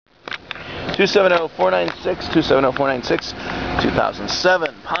270-496,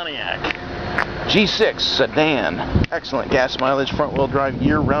 2007 Pontiac G6 Sedan. Excellent gas mileage, front-wheel drive,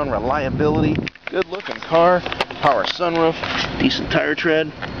 year-round reliability, good-looking car, power sunroof, decent tire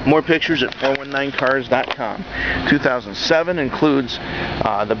tread. More pictures at 419cars.com. 2007 includes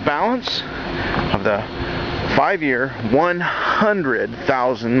the balance of the 5-year,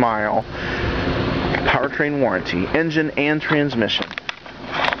 100,000-mile powertrain warranty, engine and transmission.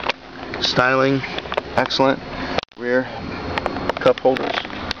 Styling, excellent. Rear cup holders.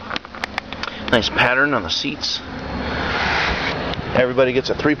 Nice pattern on the seats. Everybody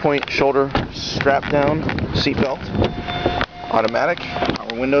gets a 3-point shoulder strap down seat belt. Automatic,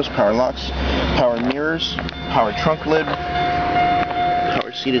 power windows, power locks, power mirrors, power trunk lid,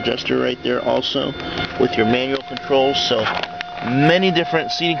 power seat adjuster right there also with your manual controls. So many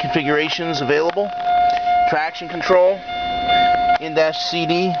different seating configurations available. Traction control, in-dash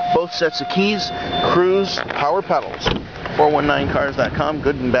CD, both sets of keys, cruise, power pedals. 419cars.com,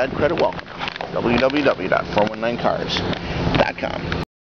 good and bad credit welcome. www.419cars.com.